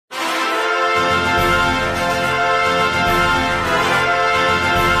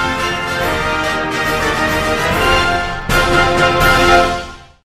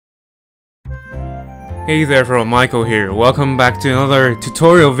Hey there, from Michael here. Welcome back to another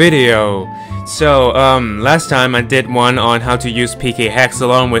tutorial video. So, last time I did one on how to use PKHex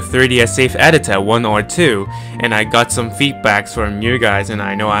along with 3DS Save Editor 1 or 2, and I got some feedbacks from you guys, and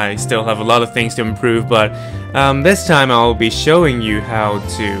I know I still have a lot of things to improve, but this time I'll be showing you how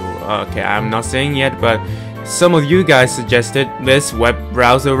to, okay, I'm not saying yet, but some of you guys suggested this web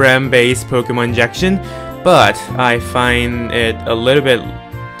browser RAM based Pokemon injection, but I find it a little bit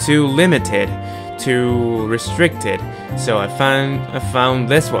too limited, too restricted, so I found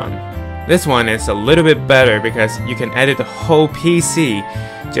this one. This one is a little bit better because you can edit the whole PC.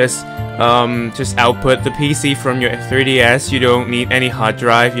 Just output the PC from your 3DS. You don't need any hard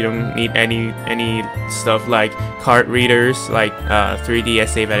drive. You don't need any stuff like card readers like 3DS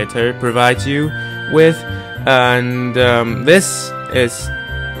Save Editor provides you with. And this is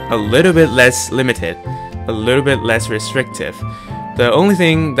a little bit less limited, a little bit less restrictive. The only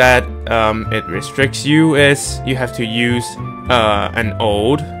thing that it restricts you is you have to use an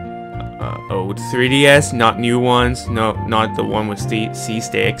old 3DS, not new ones, not the one with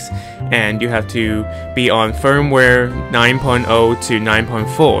C-sticks, and you have to be on firmware 9.0 to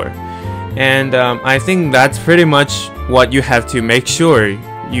 9.4. And I think that's pretty much what you have to make sure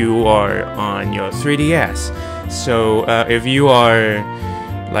you are on your 3DS. So if you are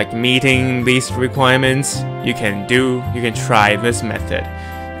like meeting these requirements, you can try this method.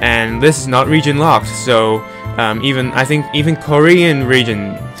 And this is not region locked, so I think even Korean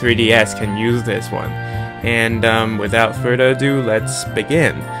region 3DS can use this one. And without further ado, let's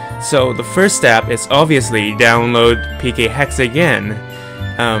begin. So the first step is obviously download PKHex again.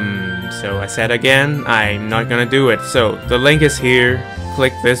 So I said again, I'm not gonna do it. So the link is here.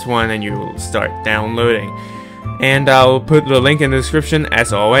 Click this one and you will start downloading. And I'll put the link in the description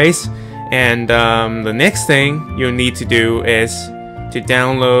as always. And the next thing you need to do is to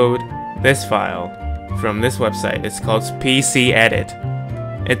download this file from this website. It's called PCEdit.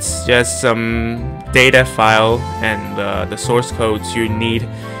 It's just some data file and the source codes you need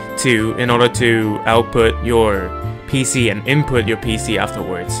in order to output your PC and input your PC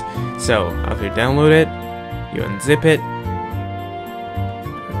afterwards. So after you download it, you unzip it.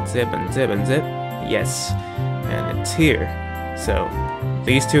 Unzip. Yes. And it's here. So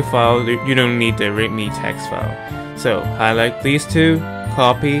these two files, you don't need the readme text file. So highlight these two,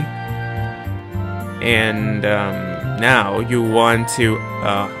 copy, and now you want to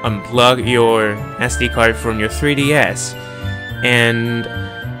unplug your SD card from your 3DS, and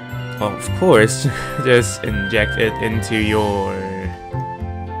well, of course just inject it into your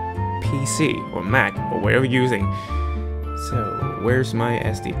PC or Mac or whatever you're using. So where's my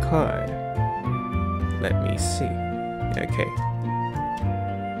SD card? Let me see. Okay.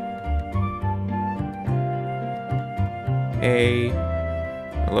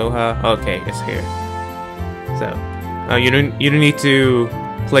 Aloha. Okay, it's here. So you don't need to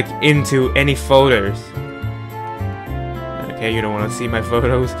click into any folders. Okay, you don't want to see my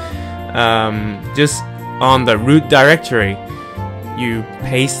photos. Just on the root directory, you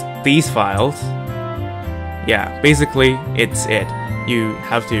paste these files. Yeah, basically it's it. You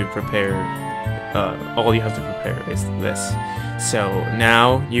have to prepare. All you have to prepare is this. So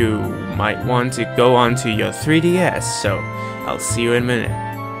now you might want to go onto your 3DS, so I'll see you in a minute.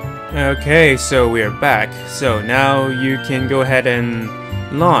 Okay, so we are back. So now you can go ahead and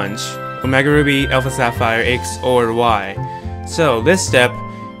launch Omega Ruby Alpha Sapphire X or Y. So this step,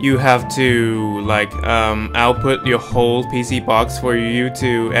 you have to like output your whole PC box for you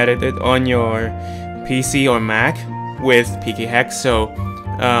to edit it on your PC or Mac with PKHex. So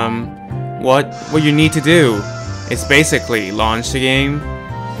what you need to do is basically launch the game.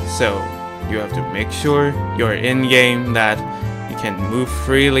 So you have to make sure you're in game, that you can move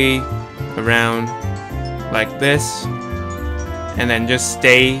freely around like this, and then just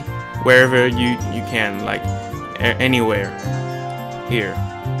stay wherever you can, like anywhere here.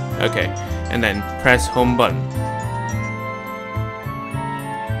 Okay, and then press home button.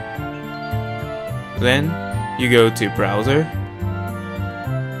 Then you go to browser,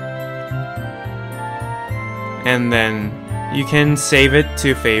 and then you can save it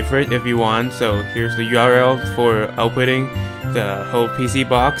to favorite if you want. So here's the URL for outputting the whole PC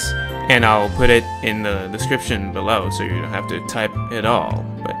box, and I'll put it in the description below so you don't have to type it all.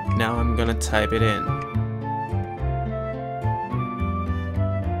 But now I'm gonna type it in.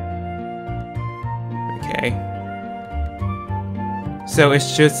 Okay. So it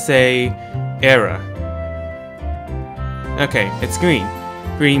should say error. Okay, it's green.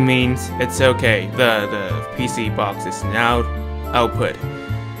 Green means it's okay. The PC box is now output.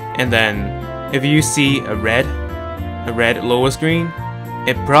 And then if you see a red lower screen,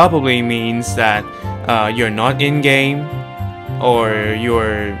 it probably means that you're not in game, or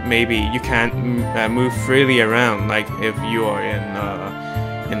maybe you can't move freely around, like if you are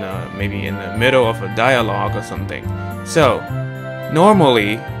maybe in the middle of a dialogue or something. So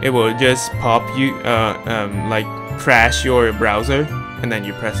normally it will just pop you like crash your browser, and then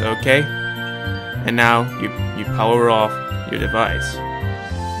you press OK, and now you power off your device.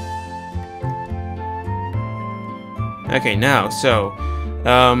 Okay, now so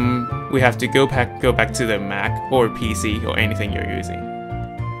we have to go back to the Mac or PC or anything you're using.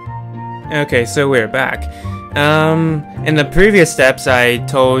 Okay, so we're back. In the previous steps, I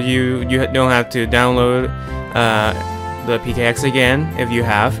told you don't have to download the PKHex again if you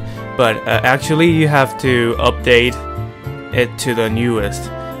have, but actually you have to update it to the newest,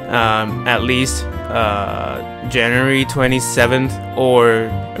 at least January 27th or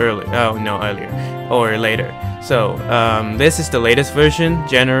earlier or later. So this is the latest version,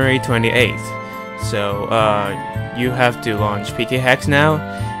 January 28th. So you have to launch PKHex now,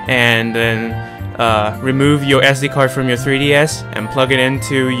 and then remove your SD card from your 3DS and plug it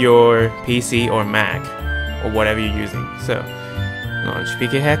into your PC or Mac or whatever you're using. So launch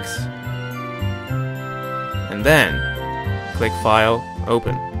PKHex, and then click File,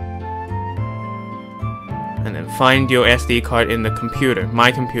 Open, and then find your SD card in the computer,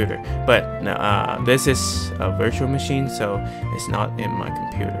 my computer. But this is a virtual machine, so it's not in my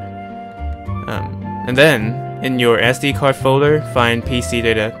computer. And then in your SD card folder, find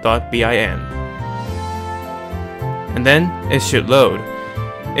pcdata.bin, and then it should load.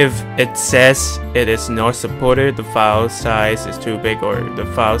 If it says it is not supported, the file size is too big, or the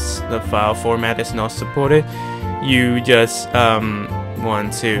file format is not supported, you just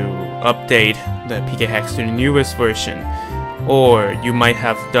want to update the PKHex to the newest version. Or you might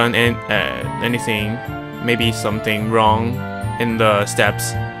have done anything, maybe something wrong in the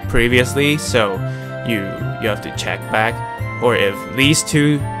steps previously, so you have to check back. Or if these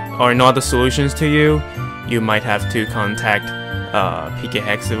two are not the solutions to you, you might have to contact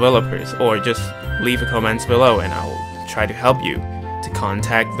PKHex developers, or just leave a comments below and I'll try to help you to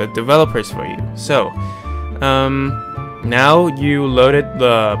contact the developers for you. So now you loaded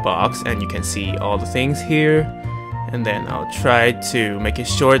the box and you can see all the things here, and then I'll try to make it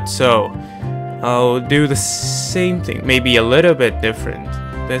short, so I'll do the same thing, maybe a little bit different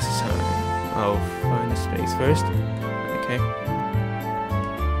this time. I'll find the space first.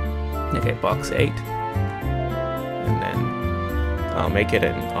 Okay, box 8, and then I'll make it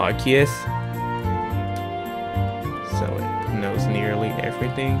an Arceus so it knows nearly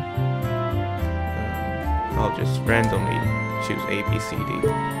everything. I'll just randomly choose A, B, C, D.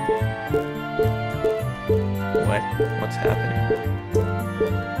 What's happening?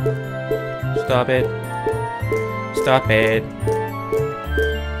 Stop it. Stop it.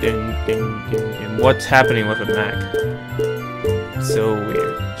 Ding, ding, ding, ding. What's happening with a Mac? So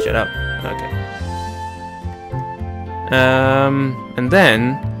weird. Shut up. Okay. And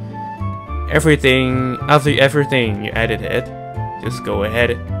then after everything you edited, just go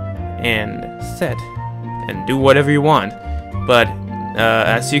ahead and set and do whatever you want. But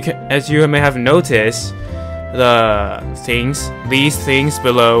as you may have noticed, these things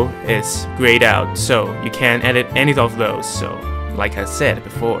below is grayed out, so you can't edit any of those. So like I said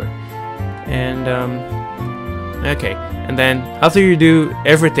before, and okay, and then after you've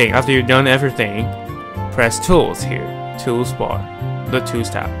done everything, press Tools here, Tools bar, the Tools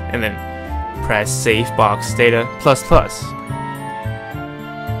tab, and then press Save Box Data ++,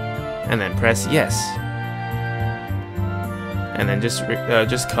 and then press Yes, and then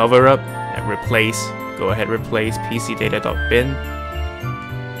just cover up and replace. Go ahead, replace pcdata.bin.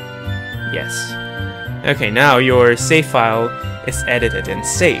 Yes. Okay, now your save file is edited and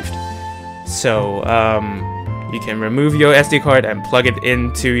saved. So you can remove your SD card and plug it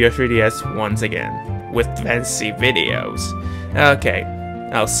into your 3DS once again with fancy videos. Okay,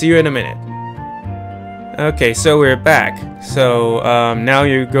 I'll see you in a minute. Okay, so we're back. So now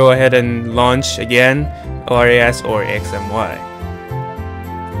you go ahead and launch again ORAS or XMY.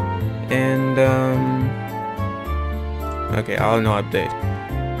 And okay, I'll not update.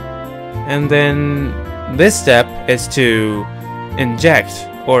 And then this step is to inject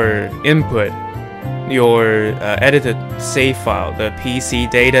or input your edited save file, the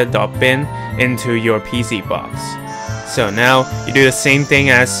pcdata.bin, into your PC box. So now you do the same thing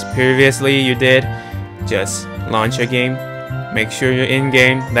as previously you did. Just launch a game, make sure you're in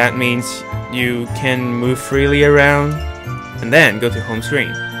game. That means you can move freely around, and then go to home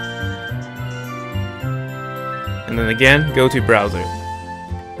screen. And then again, go to browser.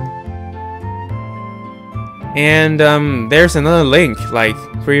 And there's another link like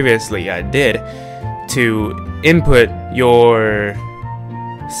previously I did. to input your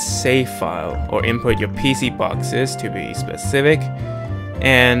save file, or input your PC boxes to be specific.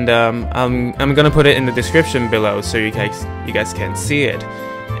 And I'm gonna put it in the description below so you guys can see it.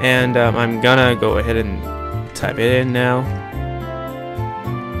 And I'm gonna go ahead and type it in now.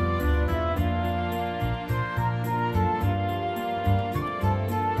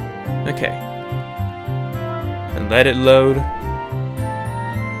 Okay, and let it load,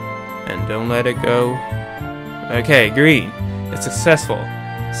 and don't let it go. Okay, green, it's successful.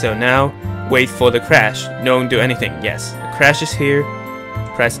 So now wait for the crash. Don't do anything. Yes, the crash is here.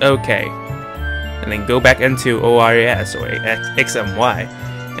 Press OK, and then go back into ORAS or XMY,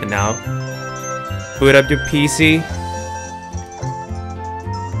 and now boot up your PC,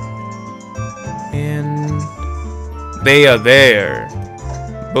 and they are there.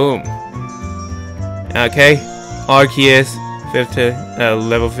 Boom. Okay, R key is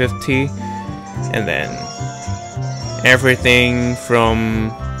level 50, and then everything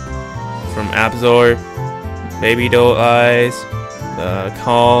from absorb, baby doll eyes,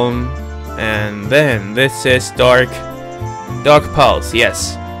 calm, and then this is dark pulse.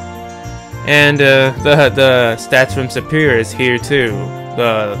 Yes, and the stats from superior is here too.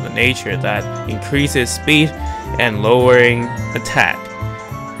 The nature that increases speed and lowering attack.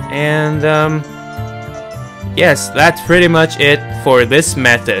 And yes, that's pretty much it for this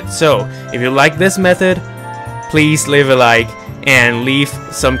method. So if you like this method, please leave a like and leave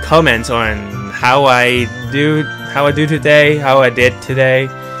some comments on how I did today.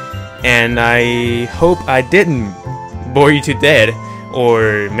 And I hope I didn't bore you to death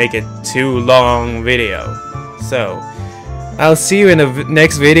or make it too long video. So I'll see you in the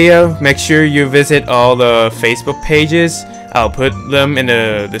next video. Make sure you visit all the Facebook pages. I'll put them in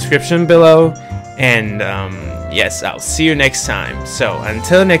the description below. And yes, I'll see you next time. So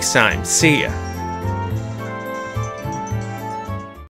until next time, see ya.